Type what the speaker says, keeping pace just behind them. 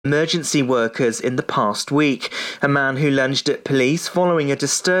emergency workers in the past week. A man who lunged at police following a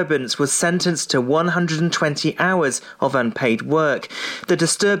disturbance was sentenced to 120 hours of unpaid work. The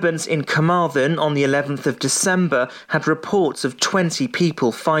disturbance in Carmarthen on the 11th of December had reports of 20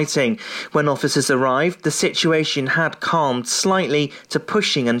 people fighting. When officers arrived, the situation had calmed slightly to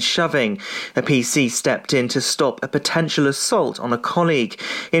pushing and shoving. A PC stepped in to stop a potential assault on a colleague.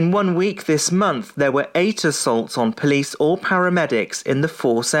 In 1 week this month, there were 8 assaults on police or paramedics in the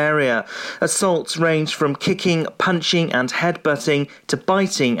force area. Assaults ranged from kicking, punching and headbutting to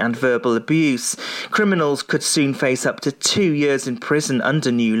biting and verbal abuse. Criminals could soon face up to 2 years in prison under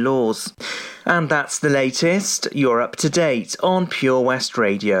new laws. And that's the latest. You're up to date on Pure West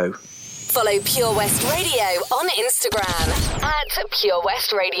Radio. Follow Pure West Radio on Instagram at Pure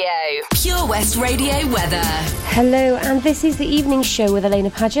West Radio. Pure West Radio weather. Hello, and this is the evening show with Alaina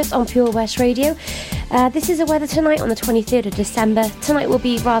Paget on Pure West Radio. This is the weather tonight on the 23rd of December. Tonight will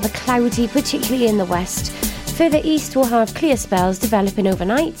be rather cloudy, particularly in the west. Further east, we'll have clear spells developing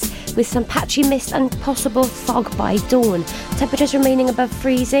overnight with some patchy mist and possible fog by dawn. Temperatures remaining above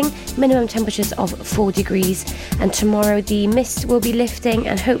freezing, minimum temperatures of 4 degrees. And tomorrow the mist will be lifting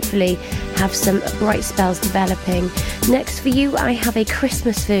and hopefully have some bright spells developing. Next for you, I have a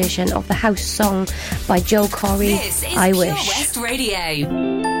Christmas version of the house song by Joel Corry, This is I Pure Wish. West Radio.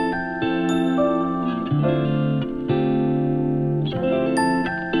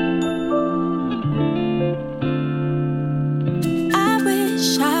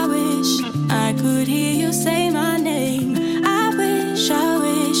 I could hear you say my name. I wish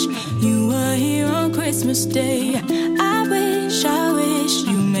you were here on Christmas Day. I wish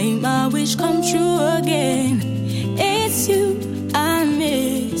you made my wish come true again. It's you I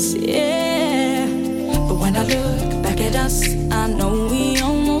miss, yeah. But when I look back at us, I know we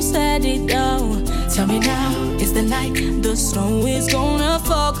almost had it all. Tell me now, is the night the snow is gonna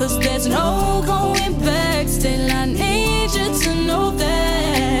fall? 'Cause there's no going back. Still I need you to know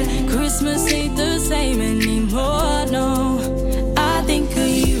that Christmas ain't the same anymore, no. I think of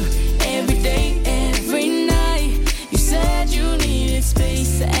you every day, every night. You said you needed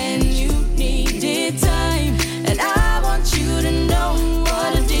space and you needed time, and I want you to know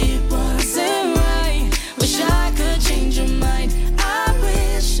what I did wasn't right. Wish I could change your mind. I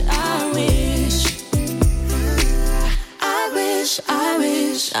wish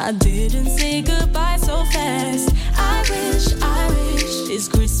I didn't say goodbye so fast. I wish this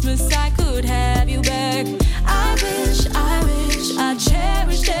Christmas I could have you back. I wish I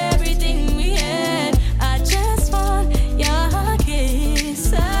cherished everything we had. I just want your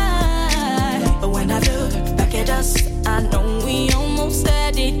kiss. But when I look back at us, I know we almost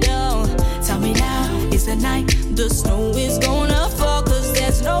had it all. Tell me now, is the night the snow is gonna fall? 'Cause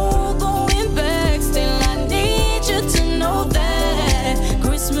there's no going back. Still I need you to know that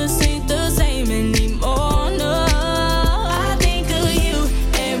Christmas ain't the same anymore, no. I think of you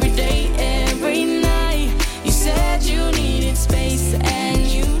every day, every night. You said you needed space and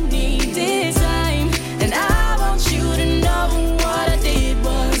you needed time, and I want you to know what I did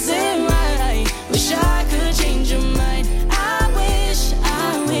wasn't right. Wish I could change your mind. I wish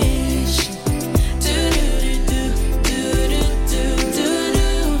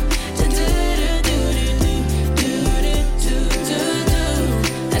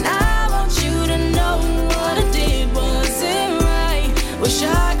and I want you to know what I did wasn't right. Wish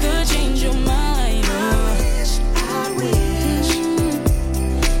I could change your mind. I wish.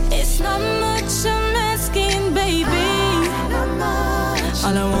 It's not much I'm asking, baby.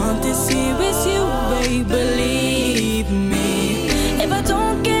 All I want this year is you, babe. Believe me. If I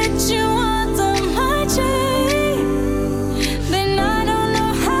don't get you under my chain, then I don't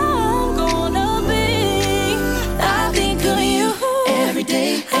know how I'm gonna be. I think of you every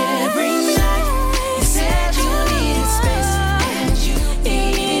day, every night. You said you needed space and you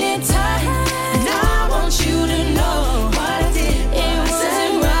needed time, and I want you to know what I did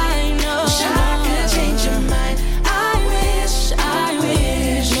wasn't right. No, wish I could change your mind. I wish.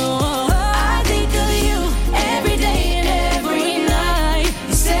 No, I think of you every day and every night.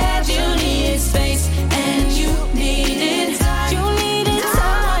 You said you needed space and you needed time. Oh,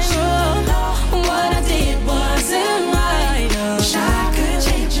 what I did wasn't right. Wish I could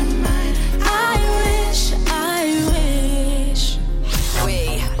change your mind. I wish. We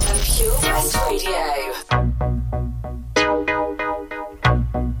are Pure West Radio.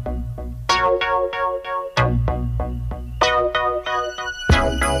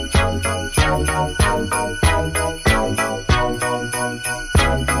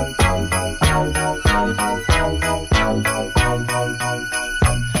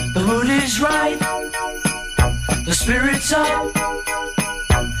 The mood is right, the spirit's up.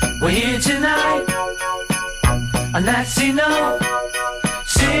 We're here tonight, and that's enough.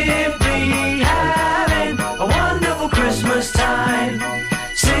 Simply having a wonderful Christmas time.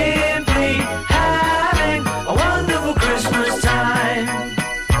 Simply having a wonderful Christmas time.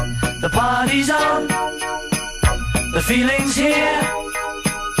 The party's on, the feeling's here.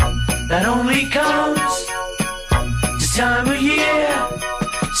 That only comes this time of year.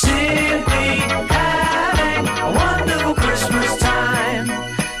 Simply having a wonderful Christmas time.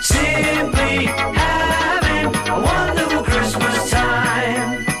 Simply having a wonderful Christmas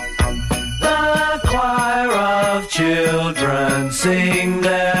time. The choir of children sing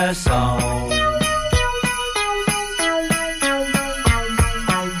their song.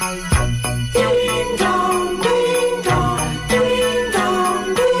 Ding dong, ding dong, ding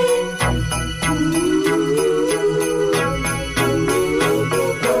dong, ding.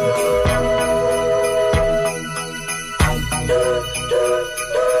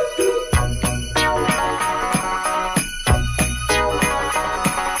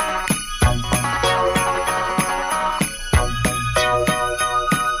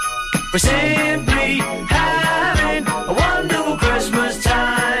 We're simply having a wonderful Christmas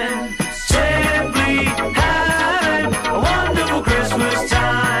time. Simply having a wonderful Christmas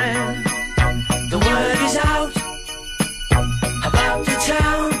time. The word is out about the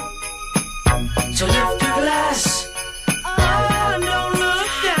town, so lift a glass, oh, and don't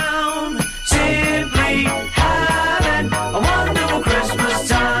look down. Simply having a wonderful Christmas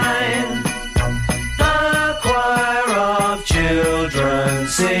time. The choir of children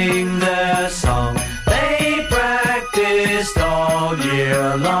sing their song. They practiced all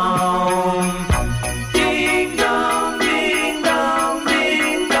year long. Ding dong, ding dong,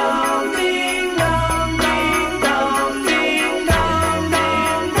 ding dong, ding dong, ding dong, ding dong, ding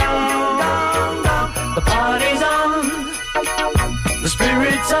dong, dong, dong. The party's on, the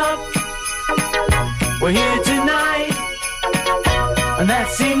spirit's up. We're here tonight, and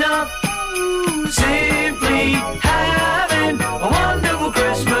that's enough. Simply having a wonderful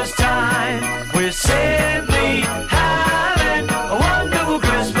Christmas time. We're simply having a wonderful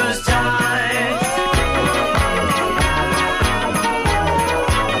Christmas time.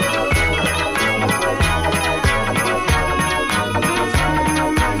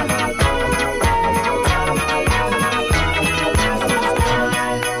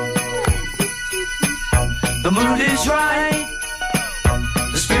 The mood is right,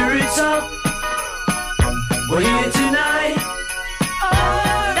 the spirit's up. We're here tonight,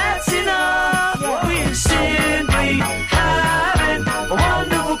 oh, that's enough. We're simply having a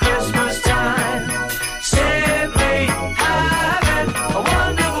wonderful Christmas time. Simply having a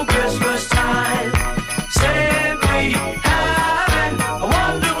wonderful Christmas time. Simply having a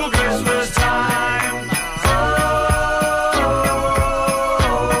wonderful Christmas time.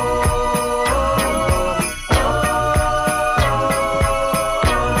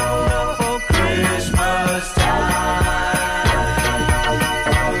 Wonderful Christmas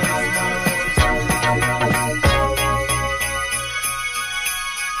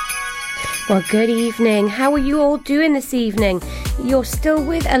Well, good evening. How are you all doing this evening? You're still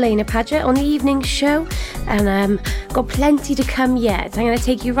with Alaina Paget on the evening show, and got plenty to come yet. I'm going to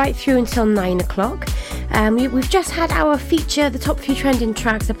take you right through until 9 o'clock. We've just had our feature, the top few trending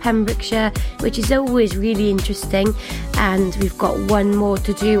tracks of Pembrokeshire, which is always really interesting, and we've got one more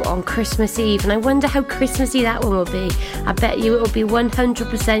to do on Christmas Eve, and I wonder how Christmassy that one will be. I bet you it will be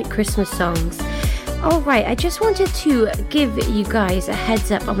 100% Christmas songs. Alright, I just wanted to give you guys a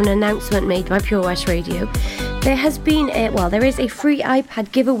heads up of an announcement made by Pure West Radio. There has been there is a free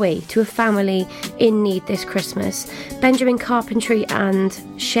iPad giveaway to a family in need this Christmas. Benjamin Carpentry and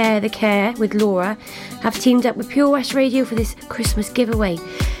Share the Care with Laura have teamed up with Pure West Radio for this Christmas giveaway.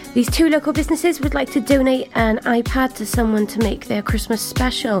 These two local businesses would like to donate an iPad to someone to make their Christmas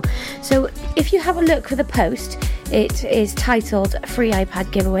special. So if you have a look for the post, it is titled Free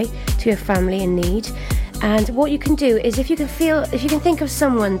iPad Giveaway to a Family in Need. And what you can do is if you can think of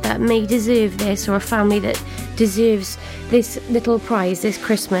someone that may deserve this, or a family that deserves this little prize this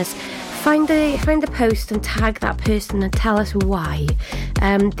Christmas, find the post and tag that person and tell us why.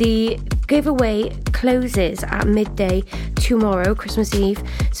 The giveaway closes at midday tomorrow, Christmas Eve.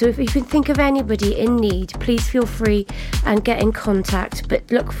 So if you can think of anybody in need, please feel free and get in contact. But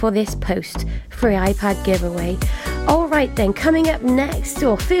look for this post, free iPad giveaway. Alright then, coming up next,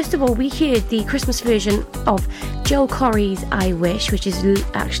 first of all, we heard the Christmas version of Joel Corry's I Wish, which is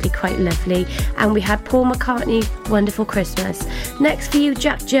actually quite lovely, and we had Paul McCartney, Wonderful Christmas. Next for you,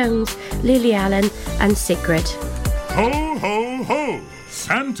 Jack Jones, Lily Allen and Sigrid. Ho, ho, ho!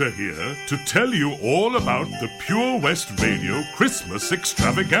 Santa here to tell you all about the Pure West Radio Christmas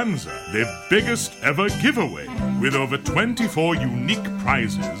Extravaganza, their biggest ever giveaway, with over 24 unique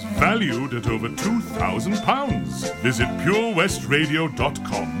prizes valued at over £2,000. Visit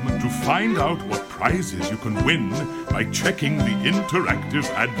purewestradio.com to find out what prizes you can win by checking the interactive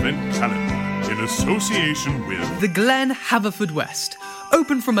Advent calendar in association with The Glen Haverfordwest.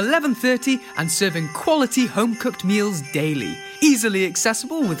 Open from 11:30 and serving quality home-cooked meals daily. Easily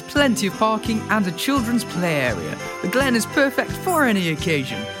accessible with plenty of parking and a children's play area. The Glen is perfect for any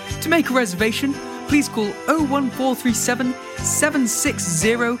occasion. To make a reservation, please call 01437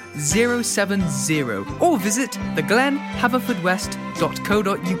 760 070 or visit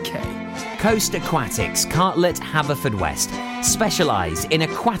theglenhaverfordwest.co.uk. Coast Aquatics, Cartlet, Haverfordwest, specialise in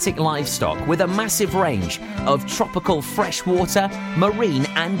aquatic livestock with a massive range of tropical freshwater, marine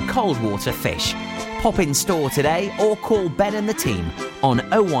and cold water fish. Pop in store today or call Ben and the team on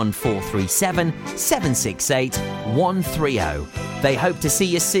 01437 768 130. They hope to see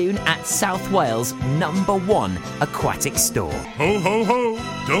you soon at South Wales' #1 aquatic store. Ho, ho, ho!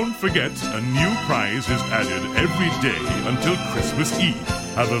 Don't forget, a new prize is added every day until Christmas Eve.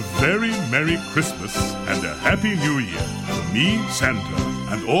 Have a very Merry Christmas and a Happy New Year from me, Santa,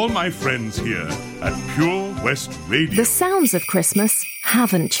 and all my friends here at Pure West Radio. The sounds of Christmas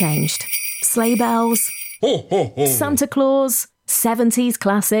haven't changed. Sleigh bells, Ho, ho, ho! Santa Claus, 70s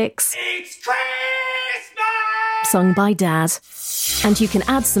classics. It's Christmas! Sung by Dad. And you can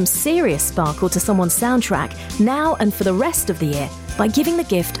add some serious sparkle to someone's soundtrack now and for the rest of the year by giving the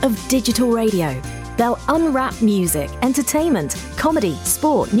gift of digital radio. They'll unwrap music, entertainment, comedy,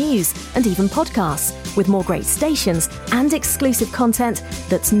 sport, news, and even podcasts with more great stations and exclusive content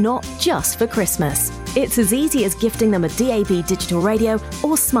that's not just for Christmas. It's as easy as gifting them a DAB digital radio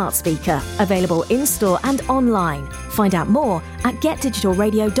or smart speaker, available in-store and online. Find out more at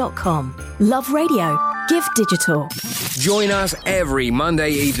getdigitalradio.com. Love radio. Give digital. Join us every Monday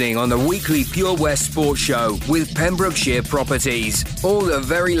evening on the weekly Pure West Sports Show with Pembrokeshire Properties. All the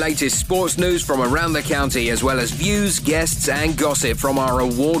very latest sports news from around the county, as well as views, guests and gossip from our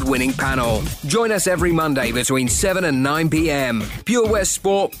award-winning panel. Join us every Monday between 7 and 9 p.m. Pure West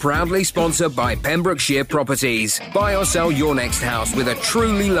Sport, proudly sponsored by Pembrokeshire Properties. Buy or sell your next house with a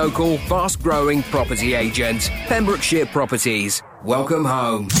truly local, fast-growing property agent. Pembrokeshire Properties. Welcome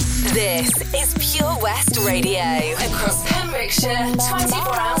home. This is Pure West Radio. Across Pembrokeshire,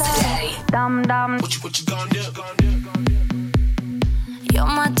 24 hours a day. What you gonna do? You're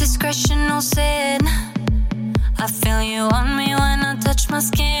my discretional sin. I feel you on me when I touch my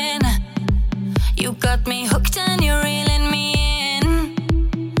skin. You got me hooked and you're reeling me in.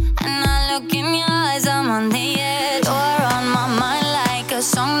 And I look in your eyes, I'm on the edge. You're on my mind like a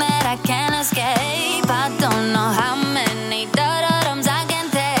song that I can't escape. I don't know how many da-da-dums I can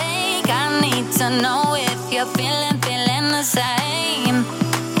take. I need to know if you're feeling the same.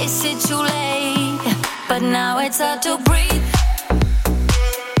 Is it too late? But now it's hard to breathe.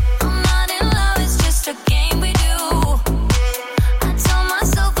 I'm not in love, it's just a game we do. I tell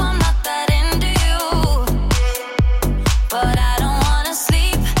myself I'm not that into you, but I don't wanna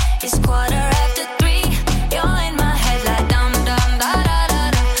sleep. It's 3:15. You're in my head like dum dum da da da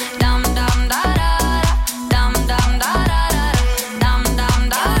da, dum dum da da da, dum dum da da da, dum dum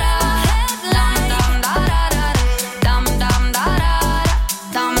da da, dum dum da da da, dum dum da da da,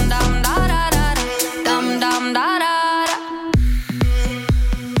 dum dum da da da, dum dum da da da.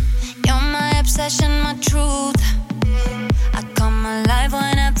 You're my obsession, my truth. I come alive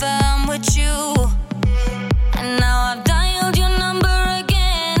whenever I'm with you. And now I've dialed your number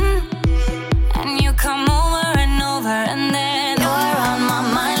again, and you come over and over, and then you're on my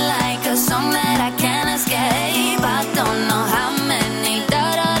mind like a song that I can't escape. I don't know how many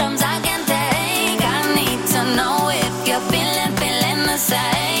da-da-dums I can take. I need to know if you're feeling the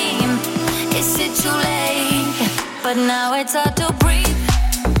same. Is it too late? But now it's hard to breathe.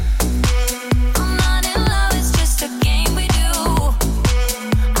 I'm not in love, it's just a game we do.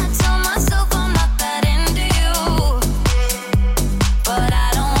 I tell myself I'm not that into you, but I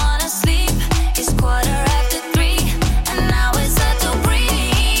don't wanna sleep. It's 3:15, and now it's hard to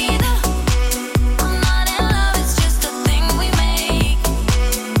breathe. I'm not in love, it's just a thing we make.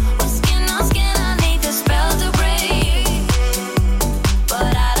 We're skin on skin, I need the spell to break,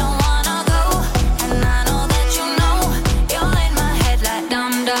 but I don't wanna go, and I know that you know. You're in my head like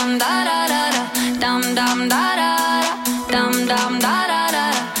dum dum da da da da, dum dum da da da, dum dum da da da,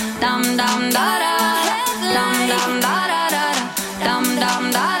 dum dum da da, dum dum da da da, dum dum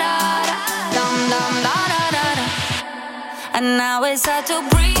da da, dum dum da da da. And now it's hard to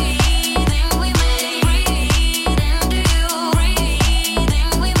breathe. We make breathe into you, breathe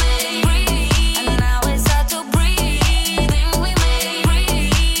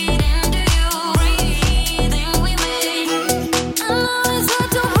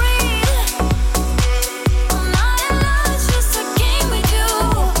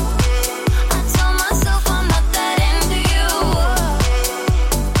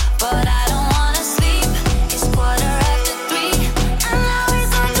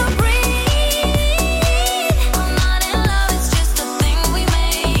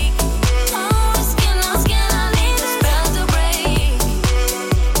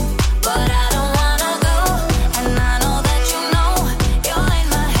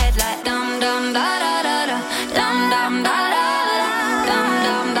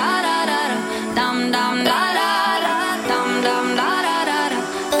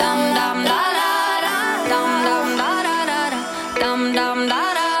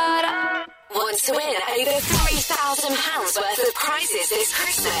 £1,000 worth of prizes this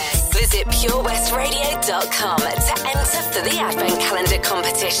Christmas. Visit purewestradio.com to enter for the Advent Calendar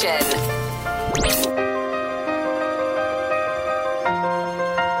competition.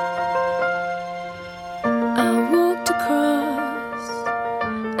 I walked across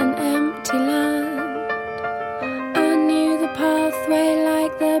an empty land. I knew the pathway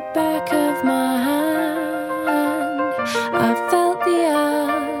like the back of my hand. I felt the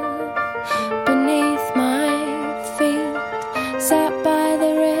earth beneath my feet, sat by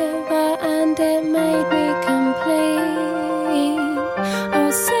the river and it made me complete. Oh,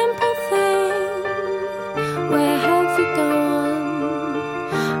 simple thing, where have you gone?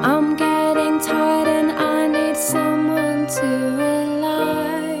 I'm getting tired and I need someone to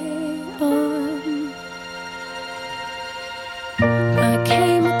rely on. I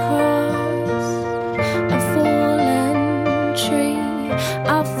came across a fallen tree.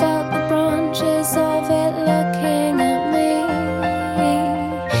 I felt the branches of it looking at me.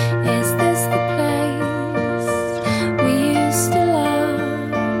 Is this the place we used to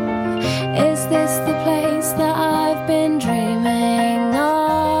love? Is this the place that I've been dreaming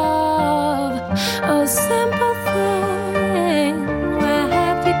of? Oh, simple thing, where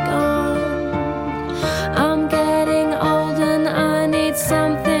have you gone? I'm getting old and I need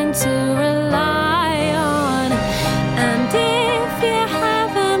something to rely on. And if you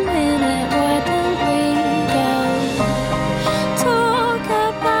have a minute, why don't we go talk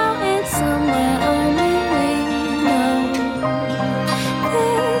about it somewhere only we know?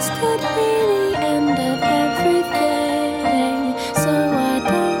 This could be the end of everything, so why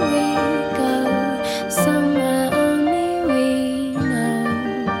don't we go somewhere only we know?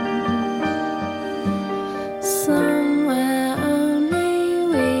 Somewhere only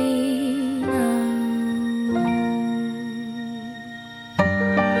we know.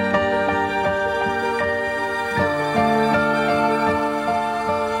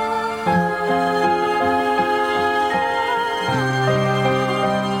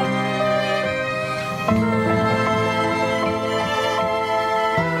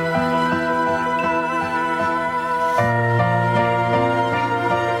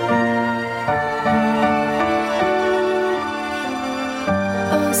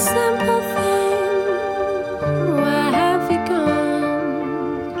 Oh, simple thing, where have you gone?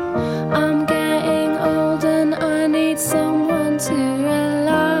 I'm getting old and I need someone to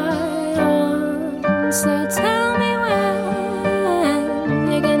rely on. So tell me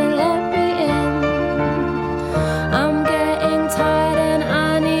when you're gonna let me in. I'm getting tired and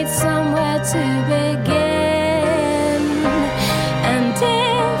I need somewhere to begin. And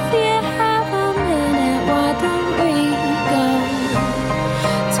if you have a minute, why don't we go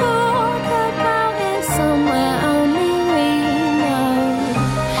talk about it somewhere only we know?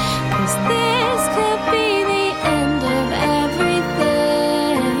 'Cause this could be the end of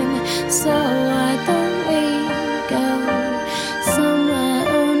everything, so why don't we go somewhere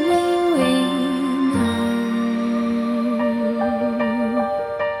only we know?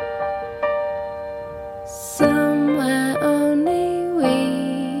 Somewhere only we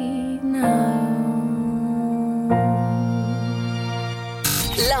know.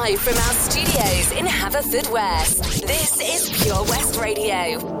 Live from our studios in Haverfordwest, this is Pure West Radio.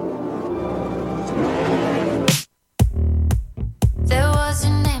 There was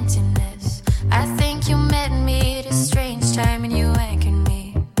an emptiness. I think you met me at a strange time and you anchored me.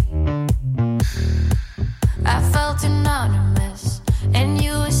 I felt anonymous, and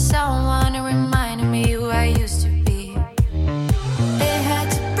you were someone who reminded me who I used to be. It had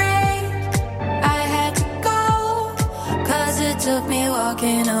to break, I had to go, 'cause it took me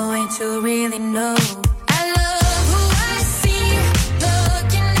walking away to really know. I love who I see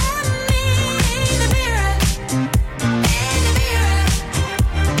looking at me in the mirror.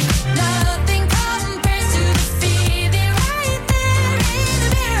 Nothing compares to the feeling right there in the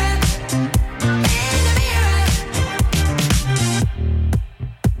mirror.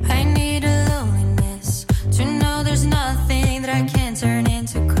 I need a loneliness to know there's nothing that I can turn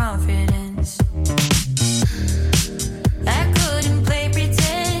into confidence. I couldn't play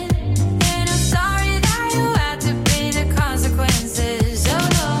pretend, and I'm sorry that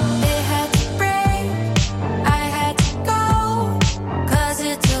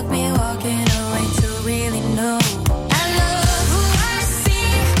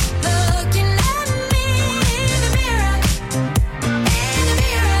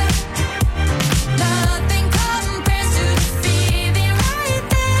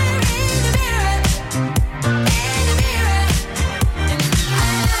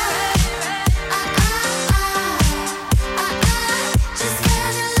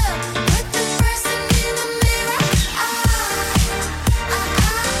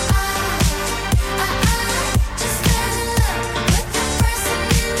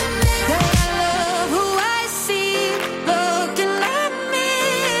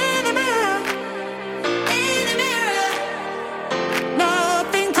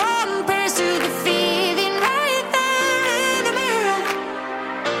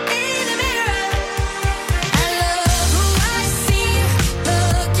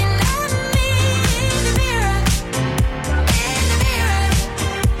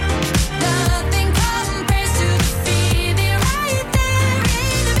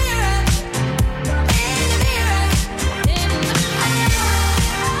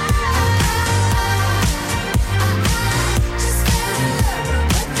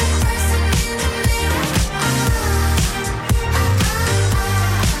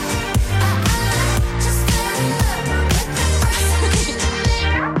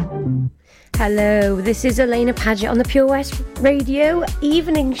Hello, this is Alaina Paget on the Pure West Radio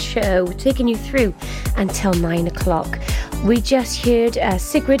evening show, taking you through until 9 o'clock. We just heard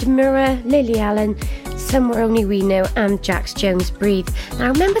Sigrid Mirror, Lily Allen, Somewhere Only We Know, and Jax Jones Breathe.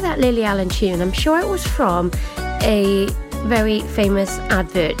 Now, remember that Lily Allen tune? I'm sure it was from a very famous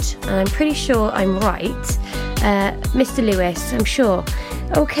advert, and I'm pretty sure I'm right. Mr. Lewis, I'm sure.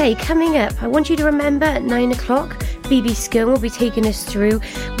 Okay, coming up, I want you to remember at 9 o'clock, BB Scone will be taking us through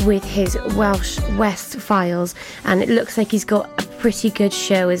with his Welsh West files, and it looks like he's got a pretty good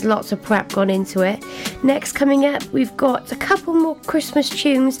show. There's lots of prep gone into it. Next, coming up, we've got a couple more Christmas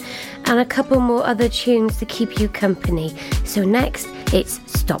tunes and a couple more other tunes to keep you company. So next, it's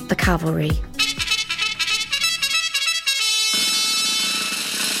Stop the Cavalry.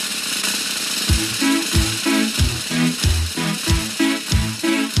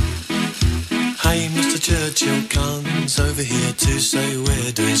 Hey, Mr. Churchill comes over here to say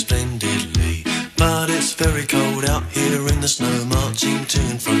we're doing splendidly. But it's very cold out here in the snow, marching to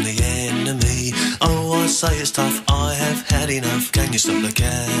and from the enemy. Oh, I say it's tough, I have had enough. Can you stop the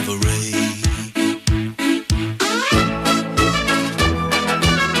cavalry?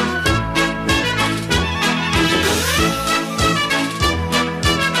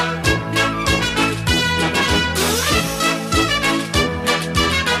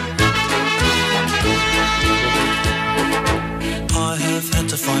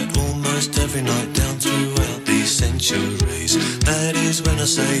 Every night down throughout these centuries. That is when I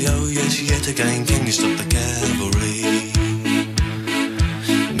say, oh yes, yet again, can you stop the cavalry?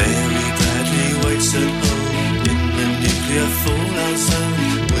 Mary Bradley waits at home in the nuclear fallout zone.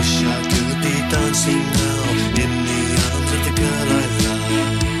 Wish I could be dancing now in the arms of the girl I love.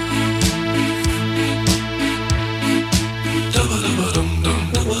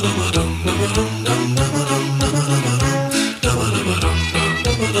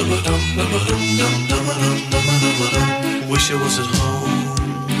 Wish I was at home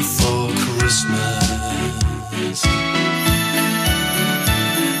for Christmas.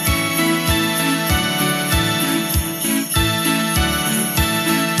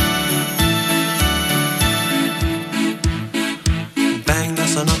 Bang,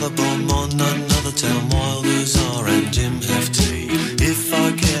 that's another bomb on another town while Luzar and Jim have tea. If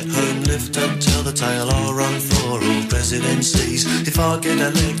I get home, lift up, tell the tale, I'll run for all presidencies. If I get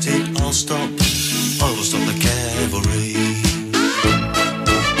elected, I'll stop. I will stop the cavalry.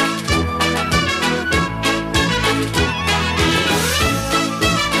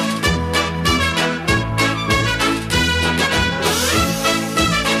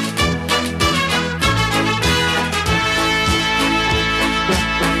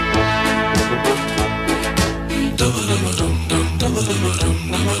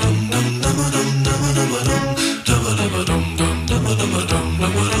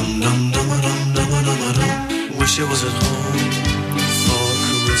 Wish I was at home for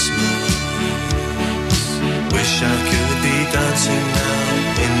Christmas. Wish I could be dancing now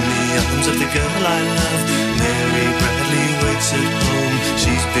in the arms of the girl I love. Mary Bradley waits at home.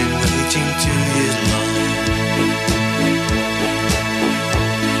 She's been waiting 2 years long.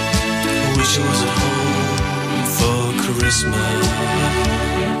 Wish I was at home for Christmas.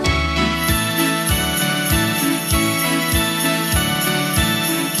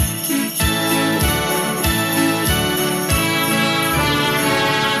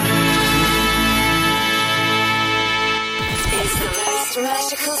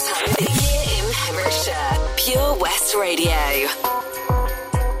 Magical time of the year in Pembrokeshire. Pure West Radio.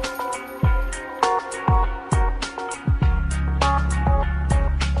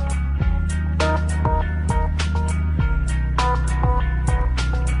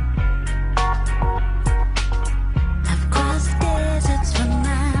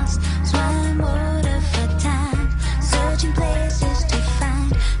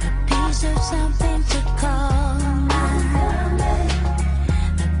 Something to call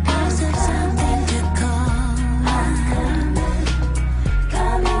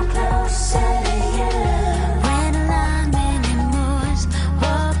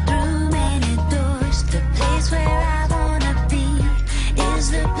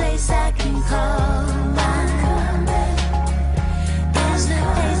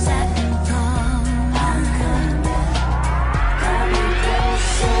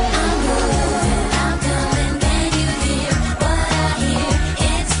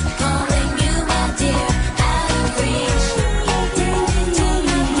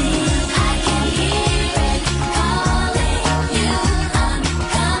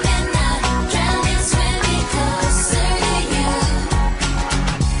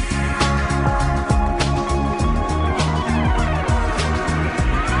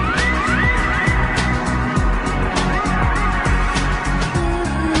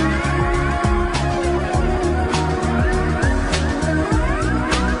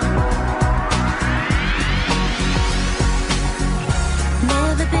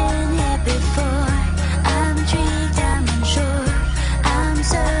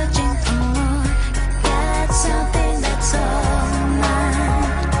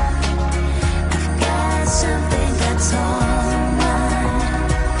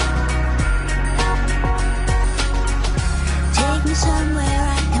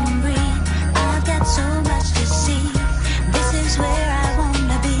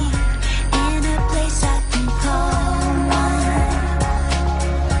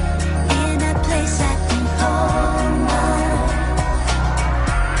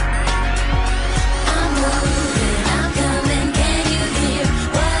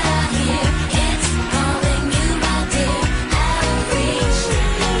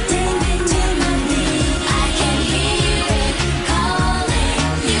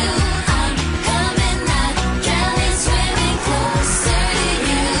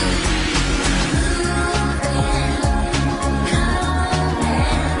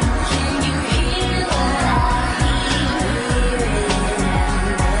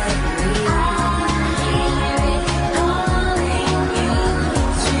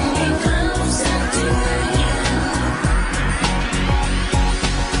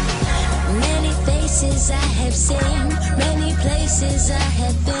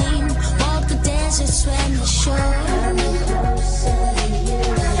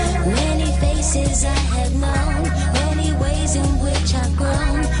faces I have known, many ways in which I've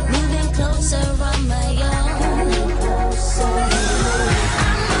grown, moving closer on my own.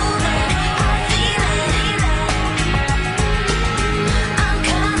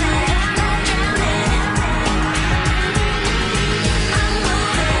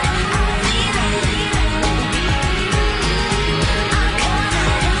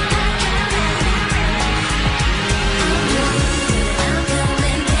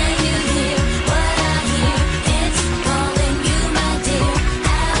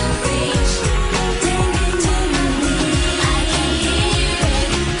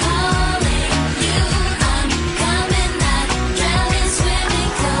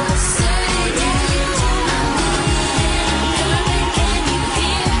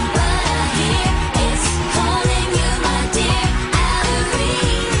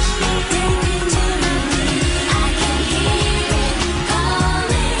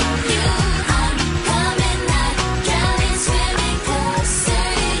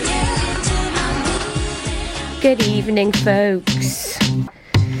 Good evening, folks.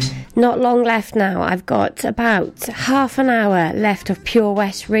 Not long left now. I've got about half an hour left of Pure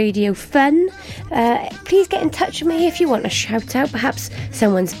West Radio fun. Please get in touch with me if you want a shout out, perhaps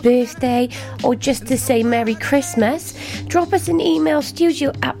someone's birthday, or just to say Merry Christmas. Drop us an email,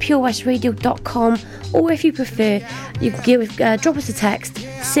 studio@purewestradio.com, or if you prefer, you can drop us a text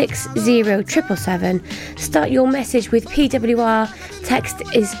 60777. Start your message with PWR. Text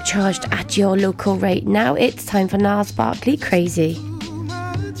is charged at your local rate. Now it's time for Niles Barkley Crazy.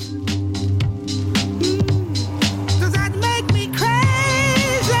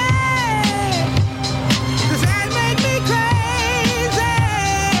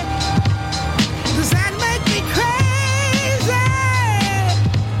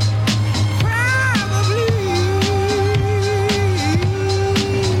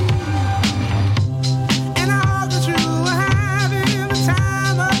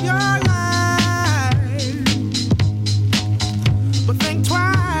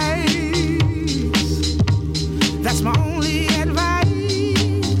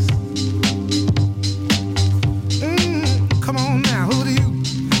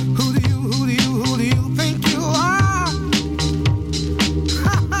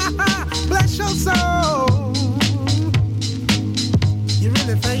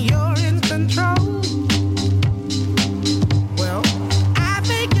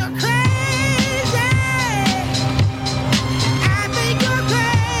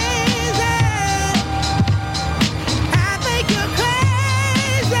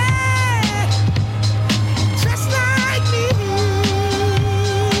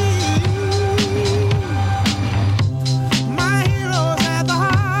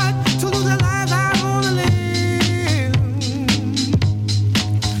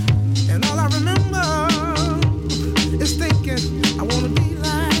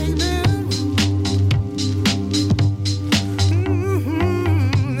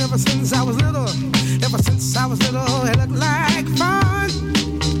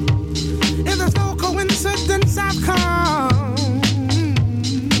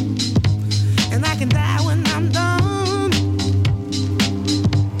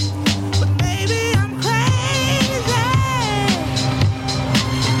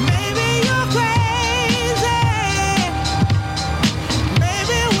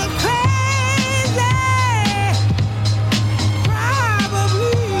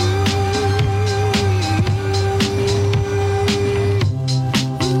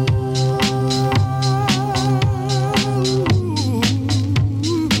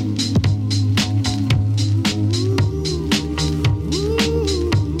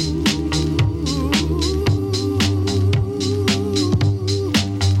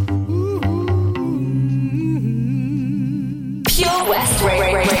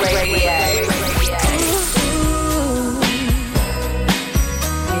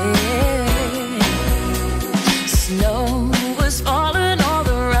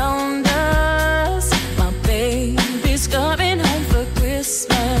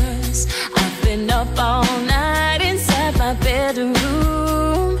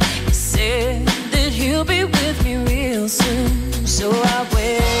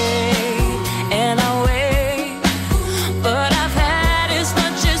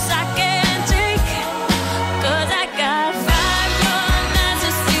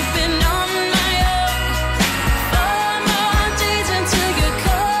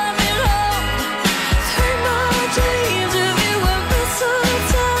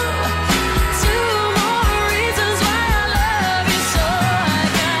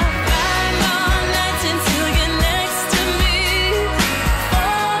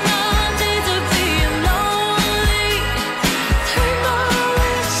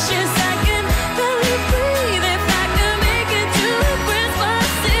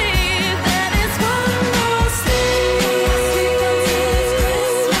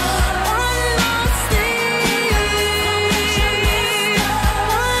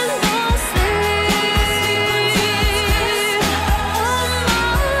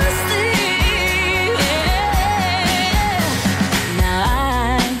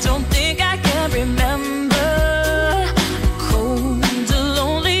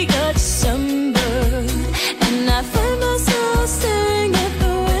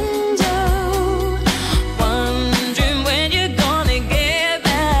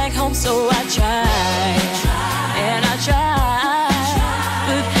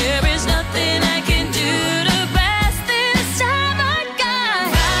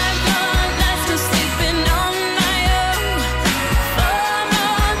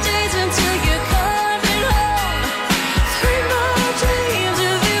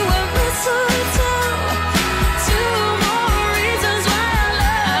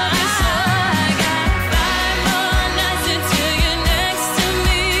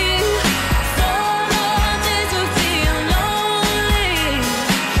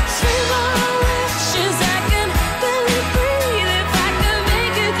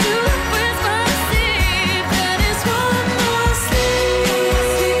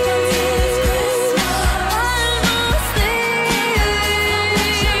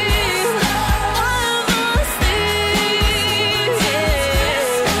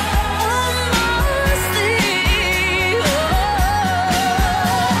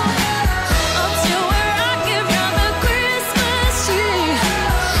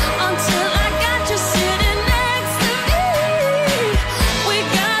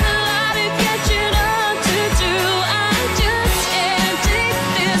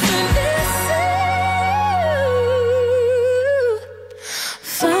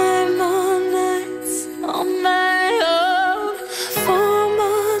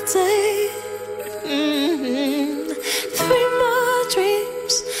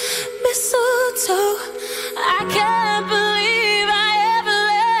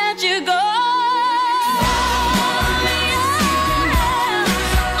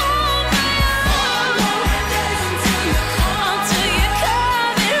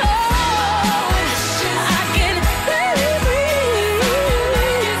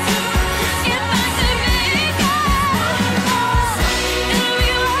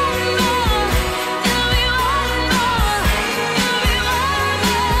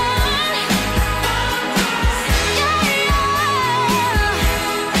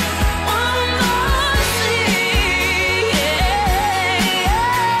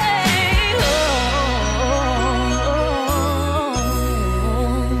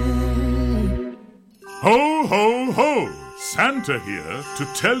 Ho, ho, ho! Santa here to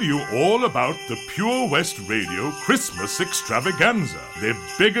tell you all about the Pure West Radio Christmas Extravaganza, their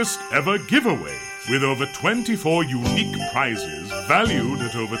biggest ever giveaway, with over 24 unique prizes valued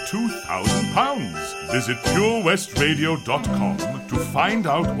at over £2,000. Visit purewestradio.com to find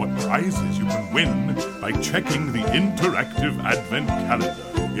out what prizes you can win by checking the interactive Advent calendar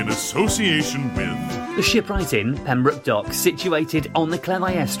in association with The Shipwright Inn, Pembroke Dock, situated on the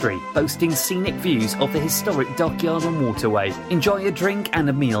Cleddau Estuary, boasting scenic views of the historic dockyard and waterway. Enjoy a drink and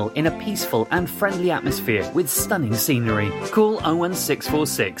a meal in a peaceful and friendly atmosphere with stunning scenery. Call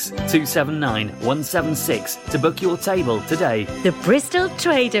 01646 279 176 to book your table today. The Bristol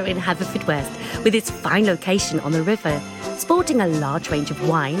Trader in Haverfordwest, with its fine location on the river, sporting a large range of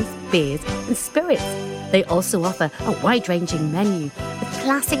wines, beers and spirits. They also offer a wide-ranging menu with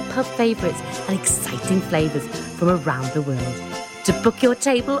classic pub favourites and exciting flavours from around the world. To book your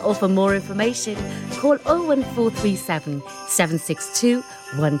table or for more information, call 01437 762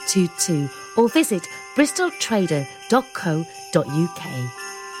 122 or visit bristoltrader.co.uk.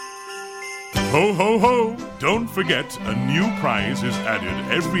 Ho, ho, ho! Don't forget, a new prize is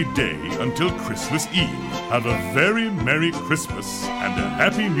added every day until Christmas Eve. Have a very Merry Christmas and a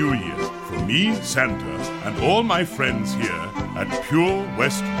Happy New Year from me, Santa, and all my friends here at Pure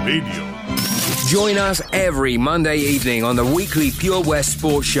West Radio. Join us every Monday evening on the weekly Pure West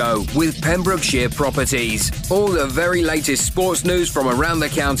Sports Show with Pembrokeshire Properties. All the very latest sports news from around the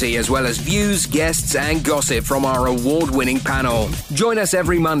county, as well as views, guests and gossip from our award-winning panel. Join us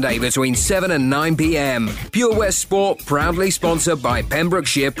every Monday between 7 and 9 p.m. Pure West Sport, proudly sponsored by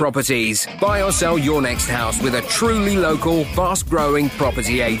Pembrokeshire Properties. Buy or sell your next house with a truly local, fast-growing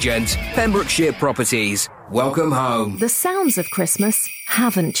property agent. Pembrokeshire Properties. Welcome home. The sounds of Christmas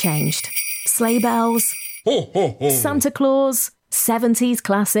haven't changed. Sleigh bells, Ho, ho, ho! Santa Claus, 70s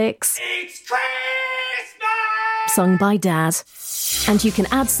classics. It's Christmas! Sung by Dad. And you can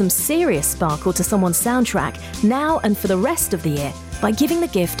add some serious sparkle to someone's soundtrack now and for the rest of the year by giving the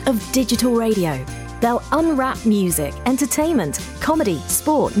gift of digital radio. They'll unwrap music, entertainment, comedy,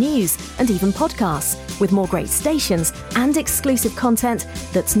 sport, news, and even podcasts with more great stations and exclusive content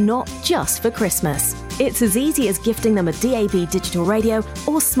that's not just for Christmas. It's as easy as gifting them a DAB digital radio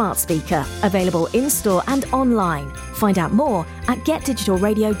or smart speaker, available in-store and online. Find out more at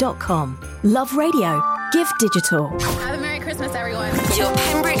getdigitalradio.com. Love radio. Give digital. Have a Merry Christmas, everyone. Your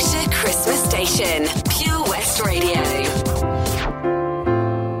Pembrokeshire Christmas station, Pure West Radio.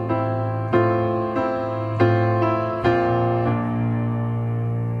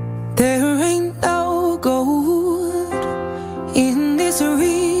 There ain't no gold in this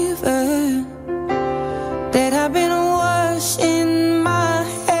river that I've been washing my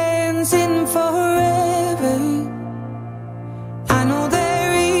hands in forever. I know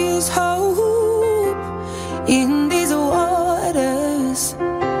there is hope in these waters,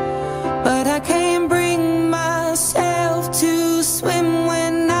 but I can't bring myself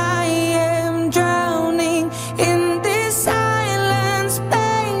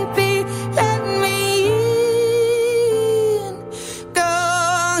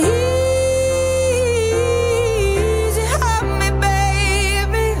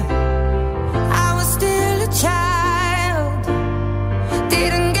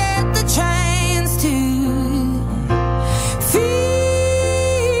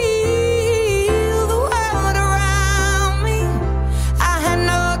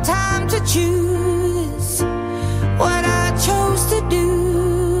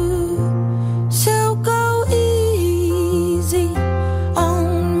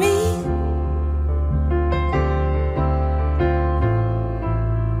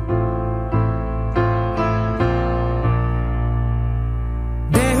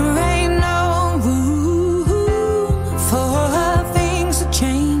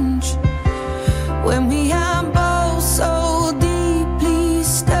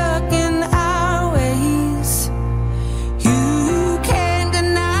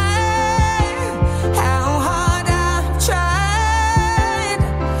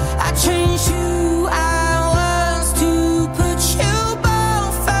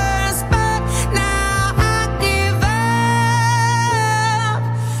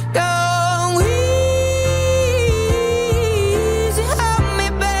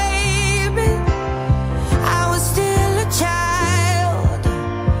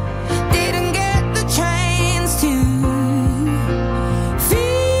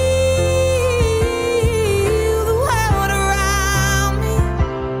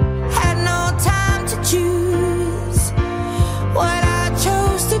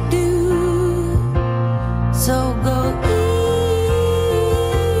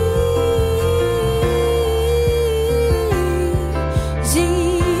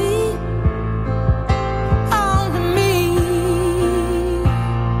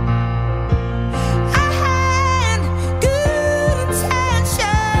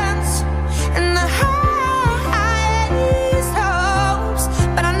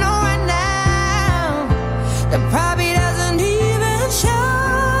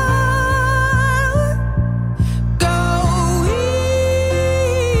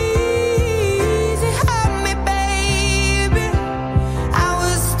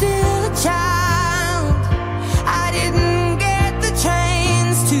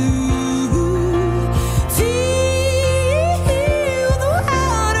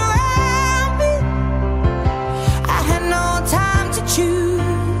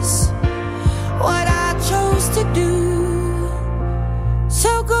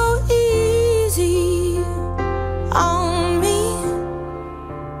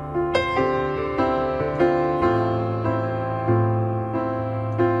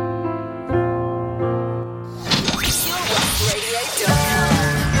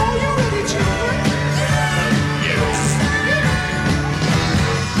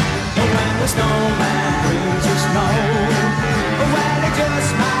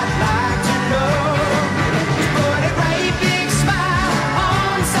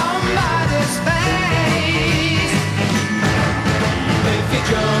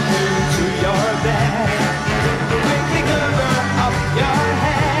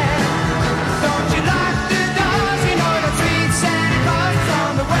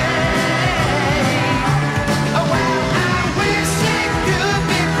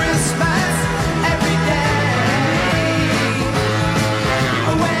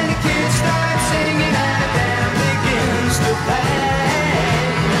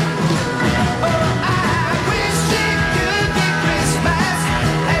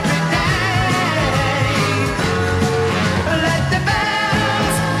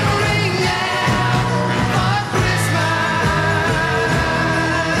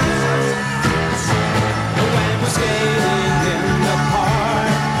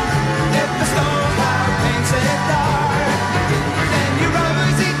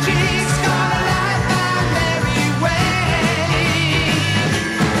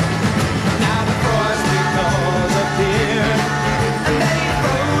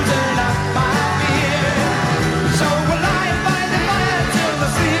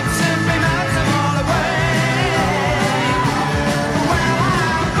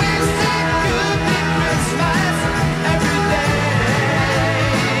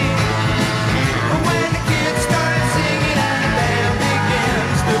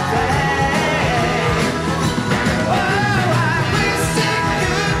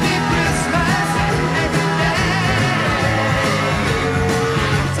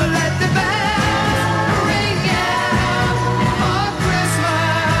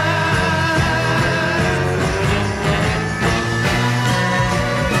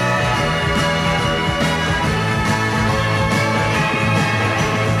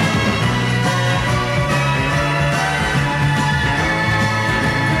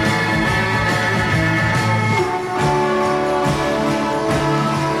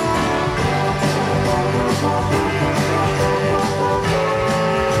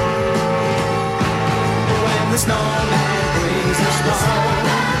snowman brings the snow.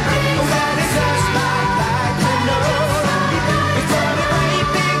 Oh, that is just like that to know. It's put a great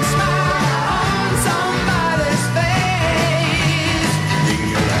big smile on somebody's face.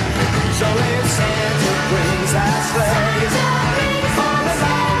 So if Santa brings that sleigh all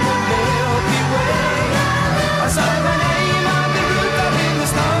along the Milky Way, I saw the name of the roof up in the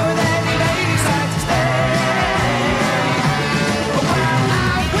snow that the ladies like to stay. Well,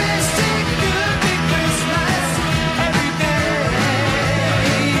 I wish it could be Christmas every day.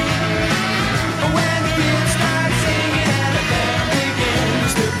 When the kids start singing and the band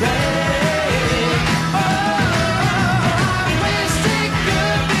begins to play. Oh, I wish it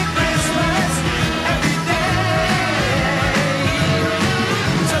could be Christmas every day.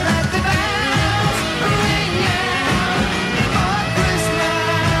 So let the bells ring out for Christmas.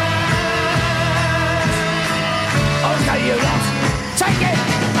 Okay, you lot, take it.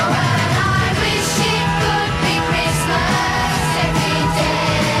 Oh, and I wish it could be Christmas every day.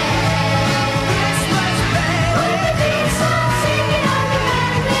 Christmas Day. When the kids start singing and the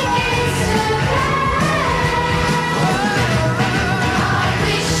band begins to play. I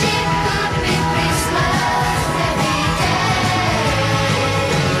wish it could be Christmas every day.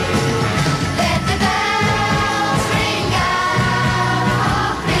 Let the bells ring out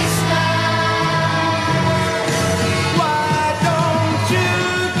for Christmas. Why don't you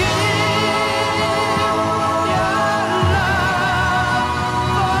give your love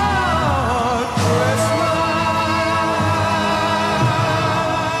for Christmas?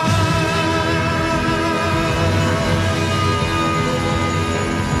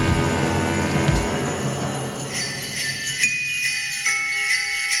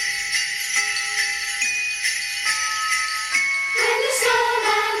 When the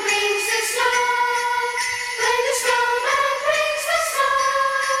snowman brings the snow, when the snowman brings the snow,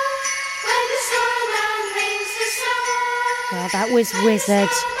 when the snowman brings the snow. Well, that was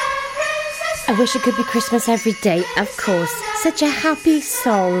Wizard. I wish it could be Christmas every day, of course. Such a happy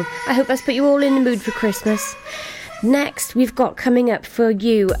song. I hope that's put you all in the mood for Christmas. Next, we've got coming up for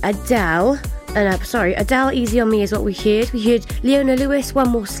you Adele. Adele, Easy on Me is what we heard. We heard Leona Lewis, One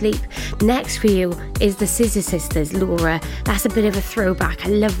More Sleep. Next for you is the Scissor Sisters, Laura. That's a bit of a throwback. I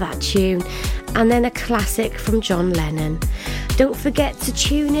love that tune. And then a classic from John Lennon. Don't forget to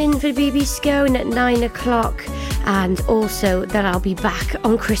tune in for BBC Scone at 9 o'clock. And also that I'll be back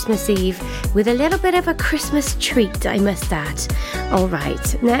on Christmas Eve with a little bit of a Christmas treat, I must add. All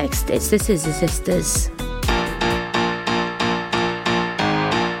right, next it's the Scissor Sisters.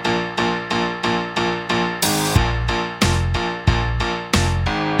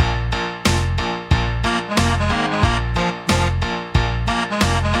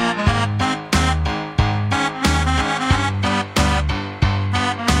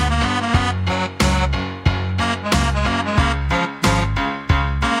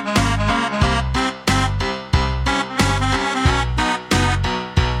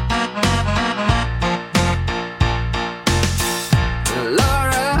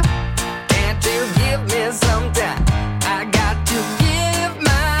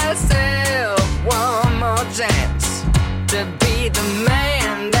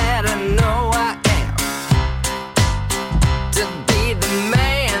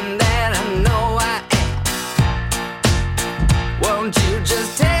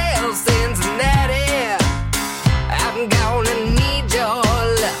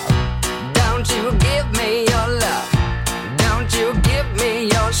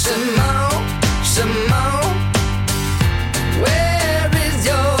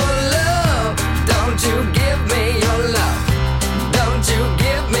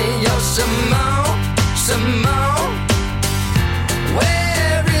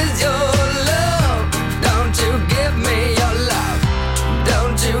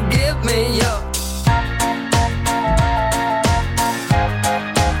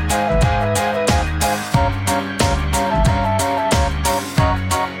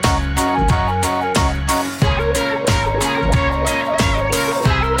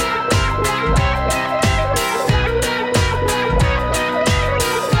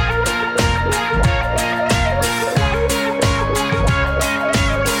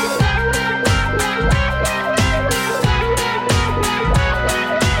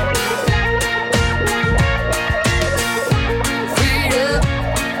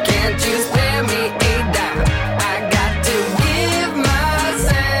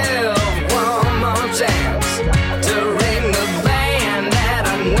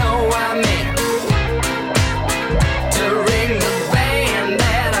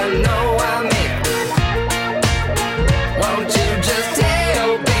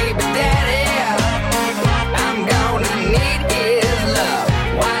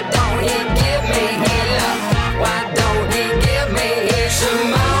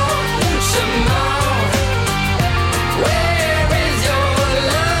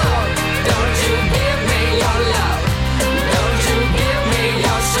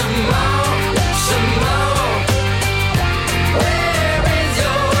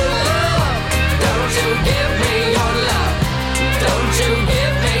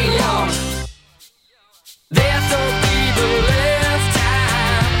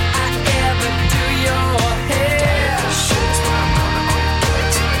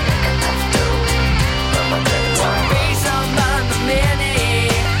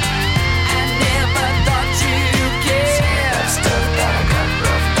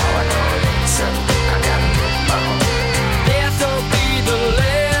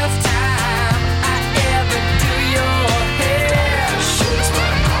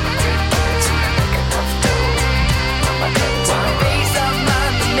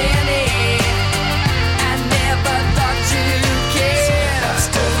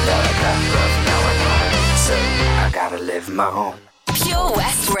 home. Pure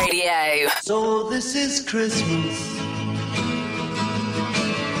West Radio. So this is Christmas,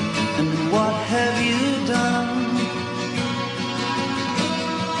 and what have you done?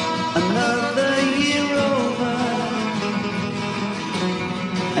 Another year over,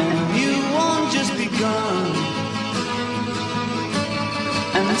 and a new one just begun.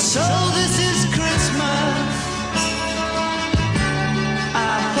 And so this is Christmas.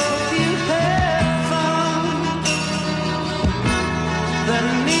 I hope you had fun. The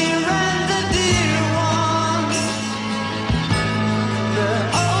near and the dear ones, the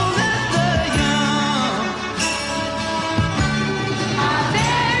old and the young. A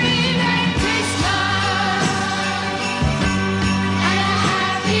very Merry Christmas and a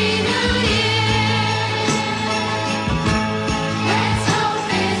Happy New Year. Let's hope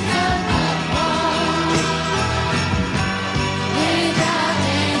it's a good one without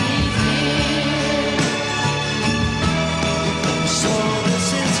any fear. So this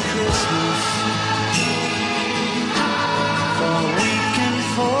is Christmas, for weak and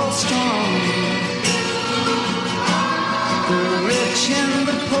for strong, the rich and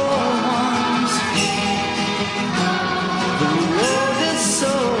the poor ones. The road is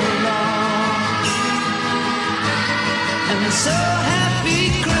so long, and so happy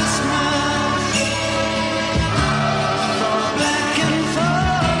Christmas for black and for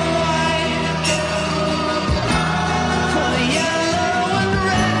white, for yellow and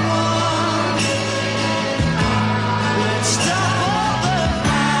red ones. Let's stop all the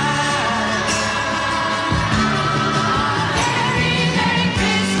fights. Merry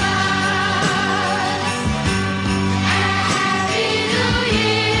Christmas and a Happy New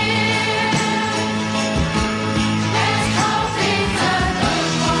Year. Let's hope it's a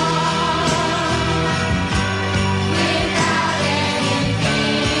good one without any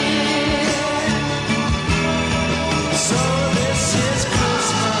fear. So this is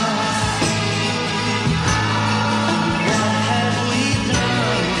Christmas, and what have we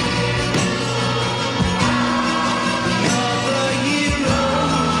done? Another year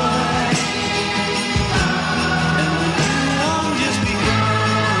over, and a new one just begun.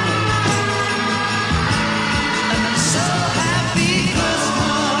 And I'm so happy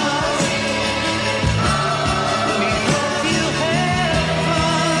Christmas. We hope you had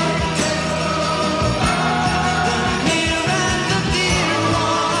fun. The near and the dear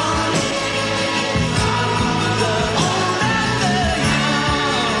ones, the old and the young.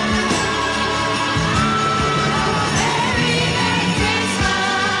 Merry Christmas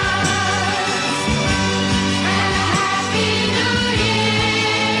and a Happy New Year.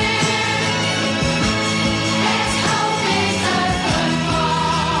 Let's hope it's a good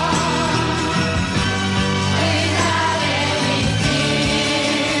one without any fear.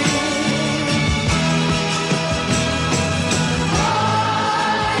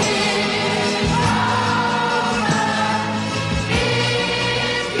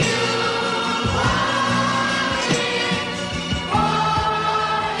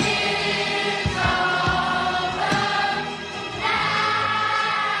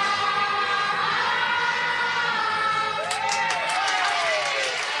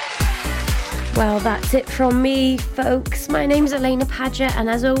 Well, that's it from me, folks. My name's Alaina Paget, and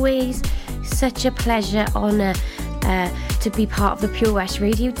as always, such a pleasure, honour to be part of the Pure West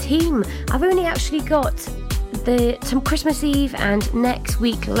Radio team. I've only actually got some Christmas Eve and next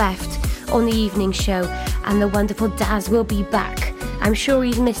week left on the evening show, and the wonderful Daz will be back. I'm sure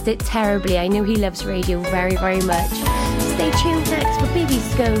he's missed it terribly. I know he loves radio very, very much. Stay tuned next for Baby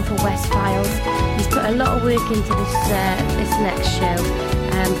Scone for West Files. He's put a lot of work into this next show,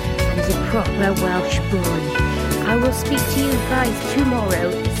 and he's a proper Welsh boy. I will speak to you guys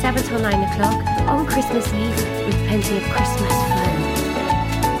tomorrow, 7 till 9 o'clock on Christmas Eve, with plenty of Christmas fun.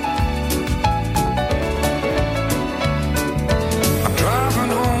 I'm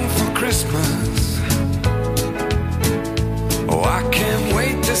driving home for Christmas. Oh, I can't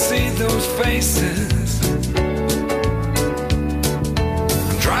wait to see those faces.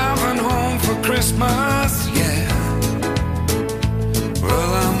 I'm driving home for Christmas, yeah.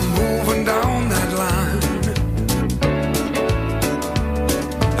 Well, I'm moving down that line,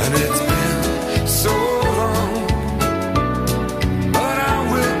 and it's been so long, but I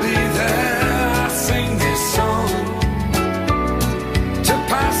will be there. I sing this song to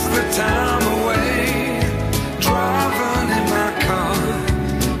pass the time away, driving in my car,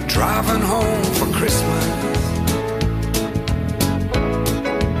 driving home for Christmas.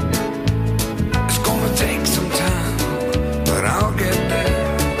 It's gonna take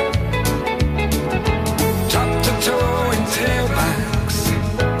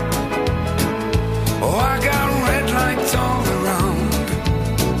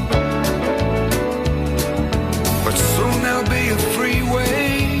a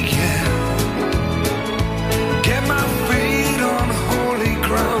freeway, yeah. Get my feet on holy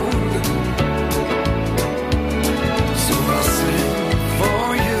ground. So I'll sing for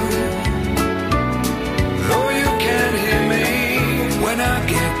you, though you can't hear me when I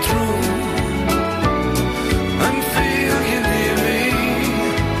get through, and feel you near me.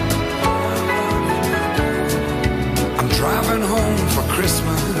 I'm driving home for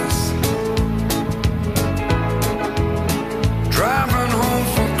Christmas. Driving home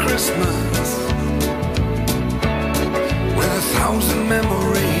for Christmas with 1,000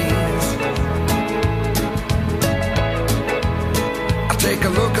 memories. I take a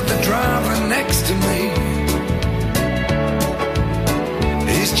look at the driver next to me.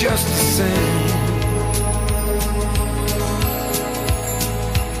 He's just the same,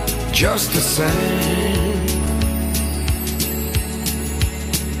 just the same.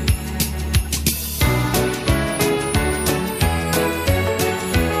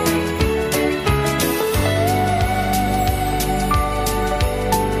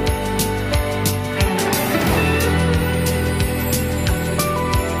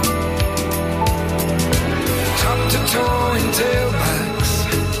 Tailbacks.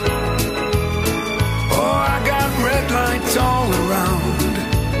 Oh, I got red lights all around.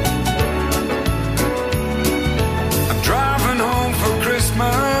 I'm driving home for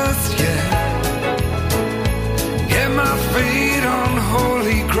Christmas, yeah. Get my feet on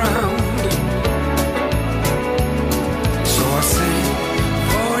holy ground. So I sing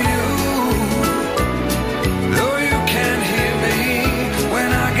for you, though you can't hear me when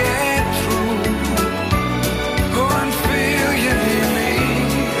I get through. Go and feel you near me.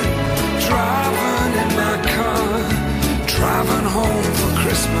 Driving in my car, driving home for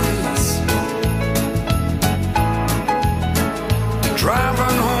Christmas.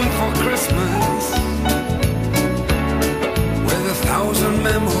 Driving home for Christmas with 1,000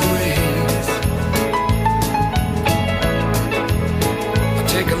 memories. I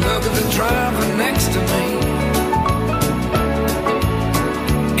take a look at the driver next to me.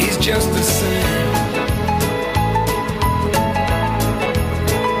 He's just the same.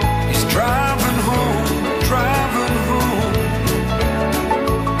 Driving home, driving home,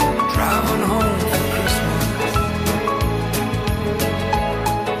 driving home for Christmas.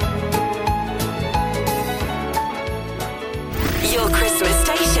 Your Christmas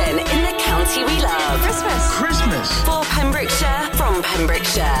station in the county we love. Christmas. For Pembrokeshire, from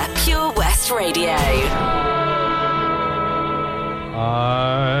Pembrokeshire, Pure West Radio. I'm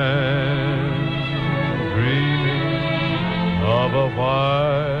dreaming of a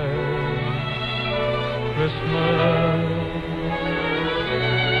white Christmas,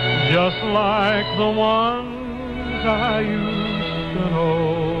 just like the ones I used to know,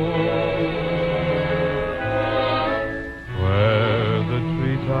 where the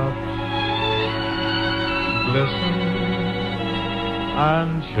treetops glisten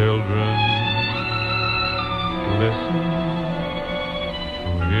and children listen to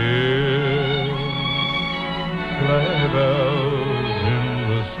hear sleigh bells in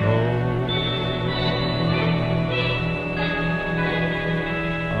the snow.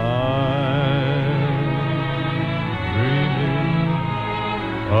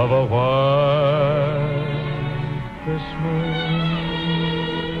 Of a white Christmas,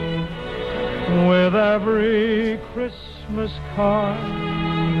 with every Christmas card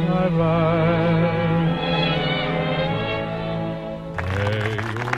I write,